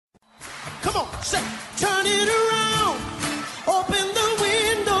Come on, say, turn it around. Open the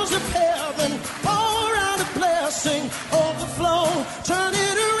windows of heaven. Pour out a blessing, overflow. Turn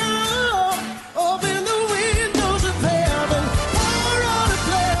it around. Open the windows of heaven. Pour out a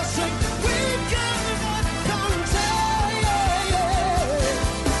blessing. We've got enough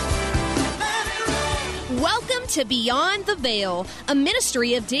contagion. Welcome to Beyond the Veil, a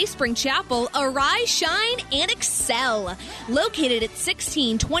ministry of Dayspring Chapel. Arise, shine, and excel. Located at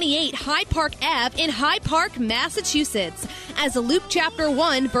 1628 Hyde Park Ave in Hyde Park, Massachusetts. As Luke chapter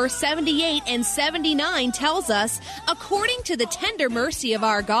 1, verse 78 and 79 tells us, according to the tender mercy of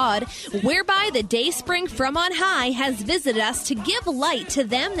our God, whereby the dayspring from on high has visited us to give light to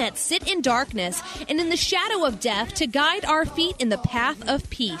them that sit in darkness and in the shadow of death, to guide our feet in the path of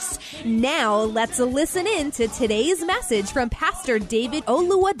peace. Now, let's listen in to today's message from Pastor David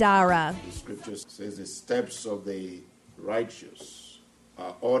Oluwadara. The scripture says the steps of the righteous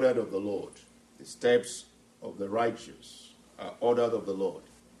are ordered of the Lord. The steps of the righteous are ordered of the Lord.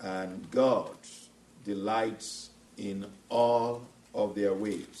 And God delights in all of their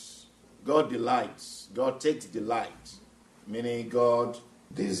ways. God delights. God takes delight. Meaning God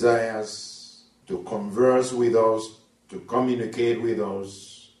desires to converse with us, to communicate with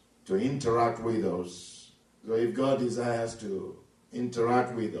us, to interact with us. So if God desires to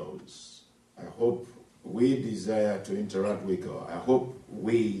interact with us, I hope we desire to interact with God. I hope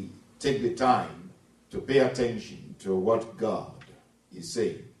we take the time to pay attention to what God is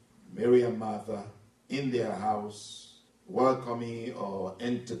saying. Mary and Martha in their house, welcoming or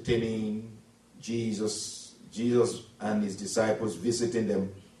entertaining Jesus and his disciples, visiting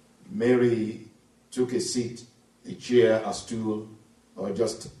them. Mary took a seat, a chair, a stool, or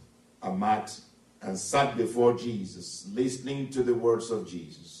just a mat, and sat before Jesus, listening to the words of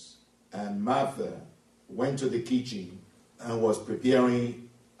Jesus. And Martha went to the kitchen and was preparing,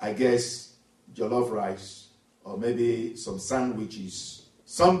 I guess, jollof rice, or maybe some sandwiches,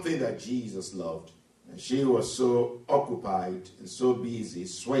 something that Jesus loved. And she was so occupied and so busy,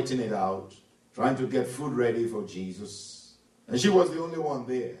 sweating it out, trying to get food ready for Jesus. And she was the only one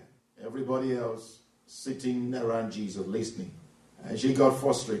there. Everybody else sitting around Jesus, listening. And she got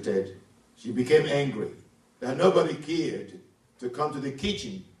frustrated. She became angry that nobody cared to come to the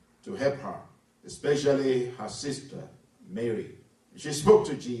kitchen to help her, especially her sister, Mary. She spoke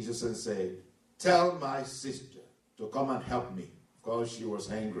to Jesus and said, "Tell my sister to come and help me," because she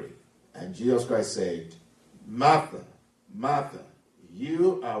was angry. And Jesus Christ said, "Martha, Martha,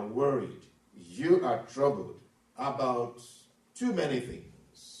 you are worried, you are troubled about too many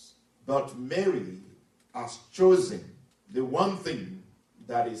things, but Mary has chosen the one thing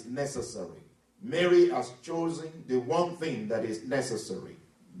that is necessary." Mary has chosen the one thing that is necessary.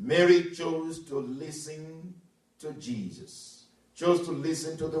 Mary chose to listen to Jesus, chose to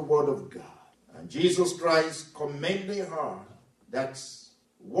listen to the word of God. And Jesus Christ commending her that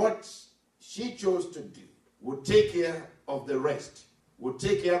what she chose to do would take care of the rest, would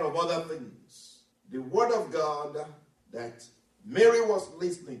take care of other things. The word of God that Mary was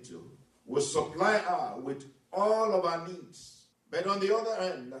listening to would supply her with all of her needs. But on the other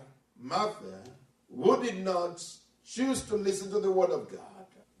hand, Martha, who did not choose to listen to the word of God,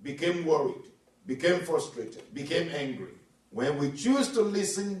 became worried, became frustrated, became angry. When we choose to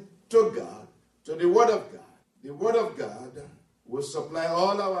listen to God, to the word of God will supply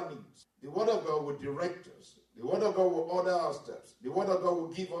all our needs. The word of God will direct us. The word of God will order our steps. The word of God will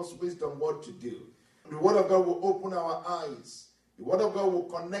give us wisdom what to do. The word of God will open our eyes. The word of God will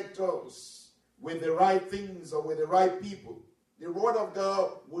connect us with the right things or with the right people. The word of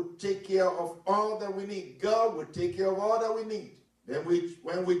God will take care of all that we need. God will take care of all that we need. Then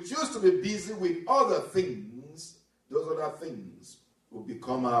when we choose to be busy with other things, those other things will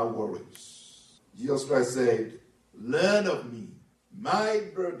become our worries. Jesus Christ said, "Learn of me. My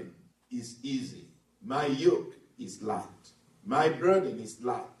burden is easy. My yoke is light." My burden is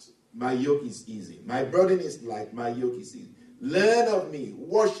light. My yoke is easy. My burden is light. My yoke is easy. Learn of me.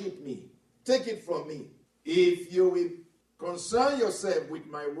 Worship me. Take it from me. If you will concern yourself with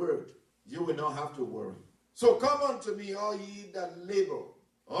my word, you will not have to worry. So come unto me, all ye that labor,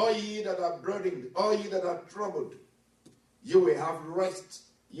 all ye that are burdened, all ye that are troubled. You will have rest.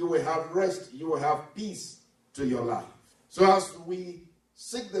 You will have rest. You will have peace to your life. So as we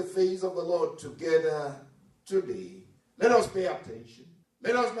seek the face of the Lord together today, let us pay attention.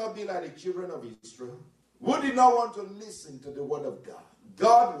 Let us not be like the children of Israel, who did not want to listen to the word of God.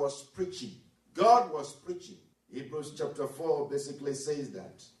 God was preaching. God was preaching. Hebrews chapter 4 basically says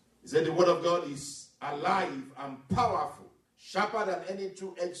that. He said the word of God is alive and powerful, sharper than any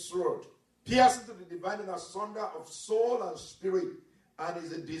two-edged sword, piercing to the dividing asunder of soul and spirit, and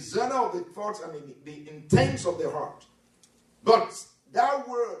is a discerner of the thoughts and the intents of the heart. But that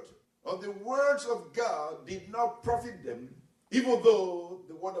word, or the words of God, did not profit them, even though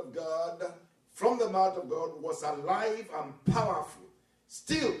the word of God from the mouth of God was alive and powerful.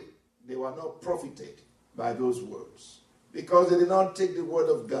 Still, they were not profited by those words, because they did not take the word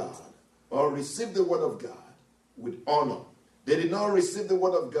of God or receive the word of God with honor. They did not receive the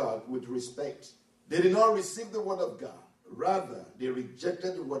word of God with respect. They did not receive the word of God. Rather, they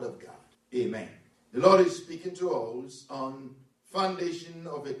rejected the word of God. Amen. The Lord is speaking to us on foundation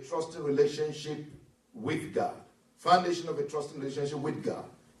of a trusting relationship with God. Foundation of a trusting relationship with God.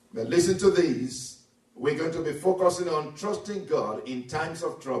 But listen to these. We're going to be focusing on trusting God in times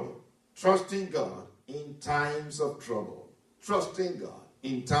of trouble. Trusting God in times of trouble. Trusting God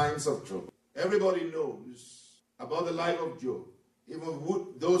in times of trouble. Everybody knows about the life of Job.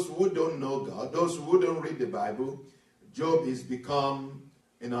 Even those who don't know God, those who don't read the Bible, Job has become,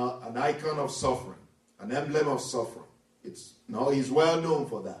 an icon of suffering, an emblem of suffering. He's well known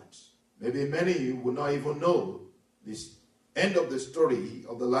for that. Maybe many will not even know this end of the story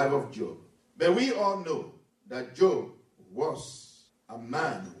of the life of Job. But we all know that Job was a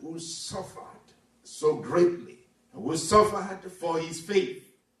man who suffered so greatly, and who suffered for his faith,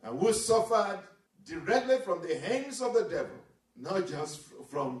 and who suffered directly from the hands of the devil, not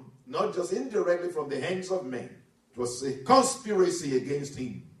just indirectly from the hands of men. It was a conspiracy against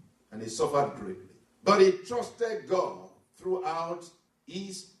him, and he suffered greatly. But he trusted God throughout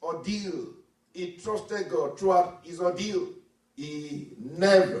his ordeal. He trusted God throughout his ordeal. He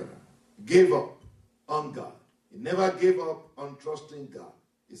never gave up on God. He never gave up on trusting God.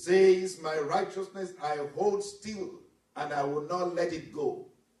 He says, my righteousness I hold still, and I will not let it go.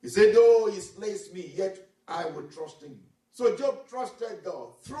 He said, though he slays me, yet I will trust him. So Job trusted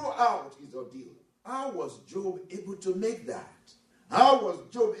God throughout his ordeal. How was Job able to make that? How was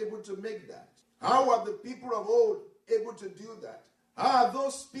Job able to make that? How are the people of old able to do that? How are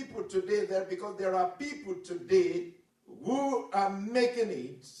those people today there? Because there are people today who are making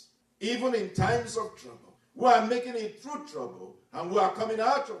it even in times of trouble, who are making it through trouble, and who are coming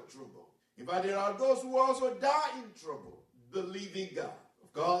out of trouble. In fact, there are those who also die in trouble, believing God.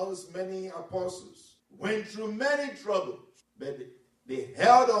 Of course, many apostles went through many troubles, but they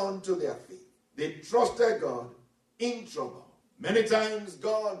held on to their faith. They trusted God in trouble. Many times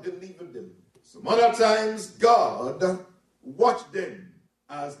God delivered them. Some other times God watched them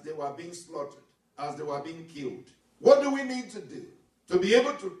as they were being slaughtered, as they were being killed. What do we need to do to be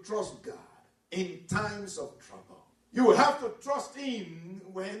able to trust God in times of trouble? You have to trust him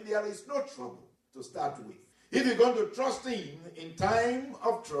when there is no trouble to start with. If you're going to trust him in time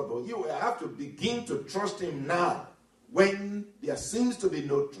of trouble, you have to begin to trust him now when there seems to be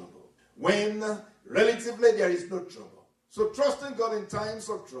no trouble, when relatively there is no trouble. So trusting God in times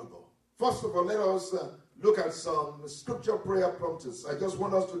of trouble. First of all, let us look at some scripture prayer prompters. I just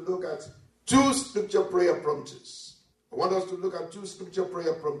want us to look at two scripture prayer prompters. I want us to look at two scripture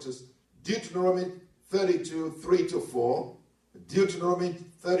prayer prompters. Deuteronomy 32, 3-4. Deuteronomy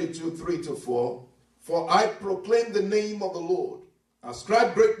 32, 3-4. For I proclaim the name of the Lord.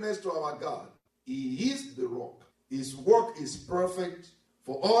 Ascribe greatness to our God. He is the rock. His work is perfect.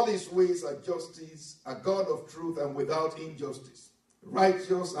 For all his ways are justice, a God of truth and without injustice.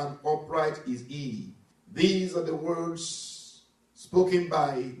 Righteous and upright is he. These are the words spoken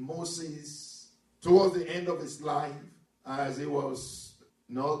by Moses towards the end of his life, as he was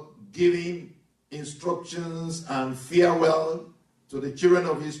giving instructions and farewell to the children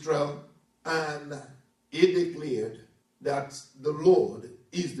of Israel. And he declared that the Lord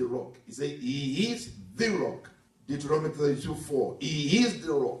is the rock. He said, he is the rock. Deuteronomy 32:4. He is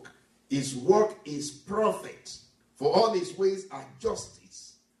the rock. His work is perfect. For all his ways are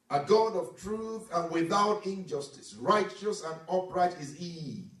justice. A God of truth and without injustice. Righteous and upright is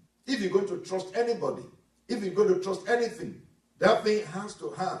he. If you're going to trust anybody, if you're going to trust anything, that thing has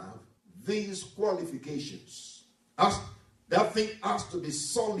to have these qualifications. That thing has to be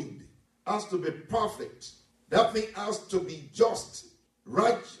solid, has to be perfect. That thing has to be just,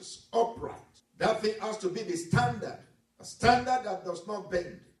 righteous, upright. That thing has to be the standard, a standard that does not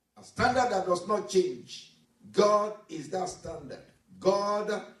bend, a standard that does not change. God is that standard.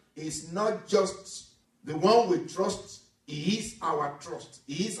 God is not just the one we trust, he is our trust.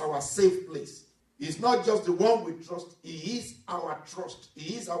 He is our safe place. He's not just the one we trust, he is our trust.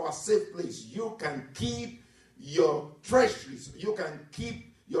 He is our safe place. You can keep your treasuries, you can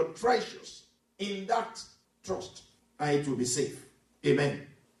keep your treasures in that trust, and it will be safe. Amen.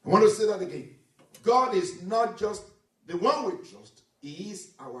 I want to say that again. God is not just the one we trust, he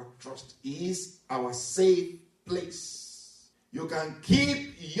is our trust. He is our safe place. You can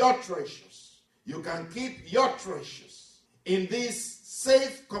keep your treasures. You can keep your treasures in this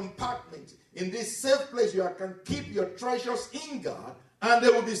safe compartment, in this safe place. You can keep your treasures in God, and they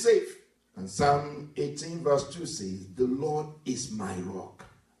will be safe. And Psalm 18 verse 2 says, the Lord is my rock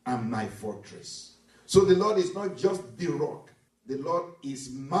and my fortress. So the Lord is not just the rock. The Lord is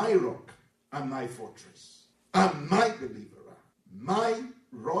my rock and my fortress and my deliverer. My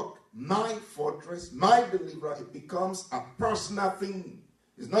rock, my fortress, my deliverer. It becomes a personal thing.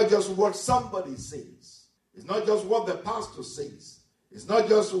 It's not just what somebody says. It's not just what the pastor says. It's not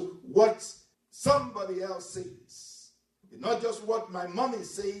just what somebody else says. It's not just what my mommy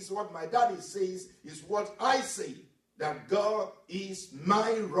says, what my daddy says. It's what I say. That God is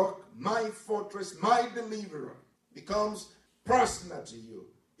my rock, my fortress, my deliverer. It becomes personal to you.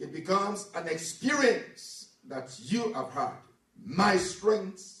 It becomes an experience that you have had. My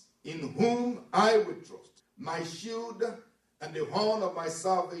strength, in whom I will trust. My shield and the horn of my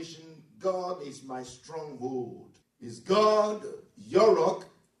salvation. God is my stronghold. Is God your rock?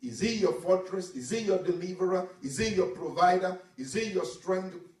 Is he your fortress? Is he your deliverer? Is he your provider? Is he your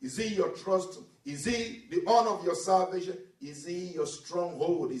strength? Is he your trust? Is he the horn of your salvation? Is he your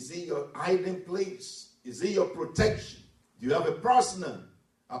stronghold? Is he your hiding place? Is he your protection? Do you have a personal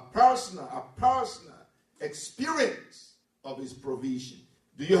experience of his provision?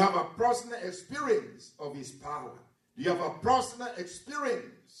 Do you have a personal experience of his power? Do you have a personal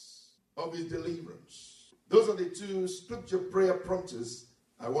experience of his deliverance? Those are the two scripture prayer prompters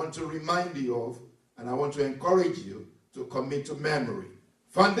I want to remind you of, and I want to encourage you to commit to memory.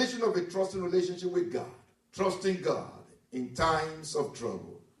 Foundation of a trusting relationship with God. Trusting God in times of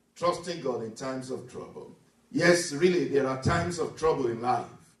trouble. Trusting God in times of trouble. Yes, really, there are times of trouble in life.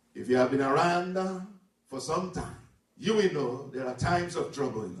 If you have been around for some time, you will know there are times of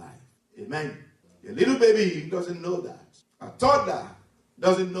trouble in life. Amen. A little baby doesn't know that. A toddler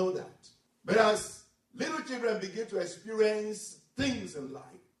doesn't know that. But as little children begin to experience things in life,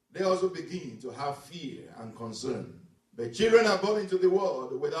 they also begin to have fear and concern. But children are born into the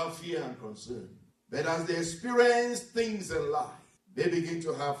world without fear and concern. But as they experience things in life, they begin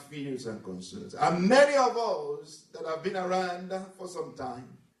to have fears and concerns. And many of us that have been around for some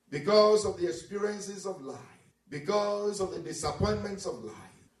time, because of the experiences of life, because of the disappointments of life,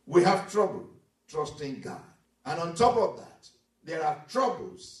 we have trouble trusting God. And on top of that, there are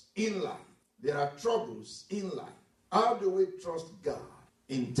troubles in life. There are troubles in life. How do we trust God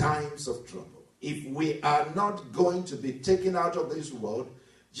in times of trouble? If we are not going to be taken out of this world,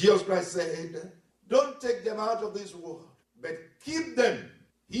 Jesus Christ said, don't take them out of this world, but keep them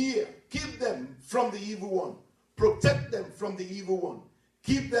here. Keep them from the evil one. Protect them from the evil one.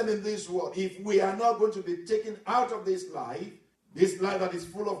 Keep them in this world. If we are not going to be taken out of this life that is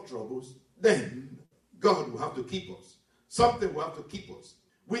full of troubles, then God will have to keep us. Something will have to keep us.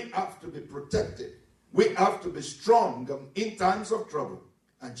 We have to be protected. We have to be strong in times of trouble.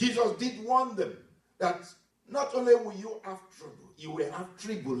 And Jesus did warn them that not only will you have trouble, you will have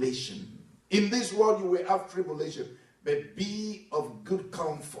tribulation. In this world you will have tribulation. But be of good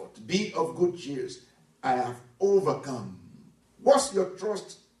comfort. Be of good cheer. I have overcome. What's your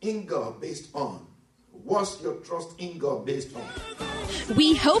trust in God based on? What's your trust in God based on?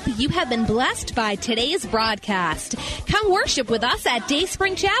 We hope you have been blessed by today's broadcast. Come worship with us at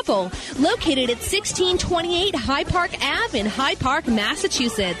Dayspring Chapel, located at 1628 High Park Ave in High Park,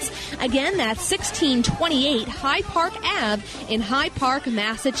 Massachusetts. Again, that's 1628 High Park Ave in High Park,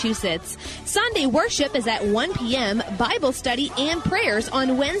 Massachusetts. Sunday worship is at 1 p.m., Bible study and prayers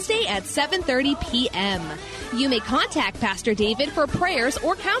on Wednesday at 7:30 p.m. You may contact Pastor David for prayers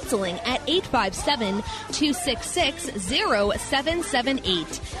or counseling at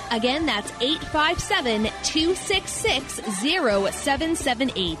 857-266-0778. Again, that's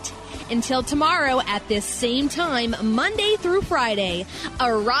 857-266-0778. Until tomorrow at this same time, Monday through Friday,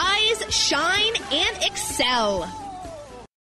 arise, shine, and excel.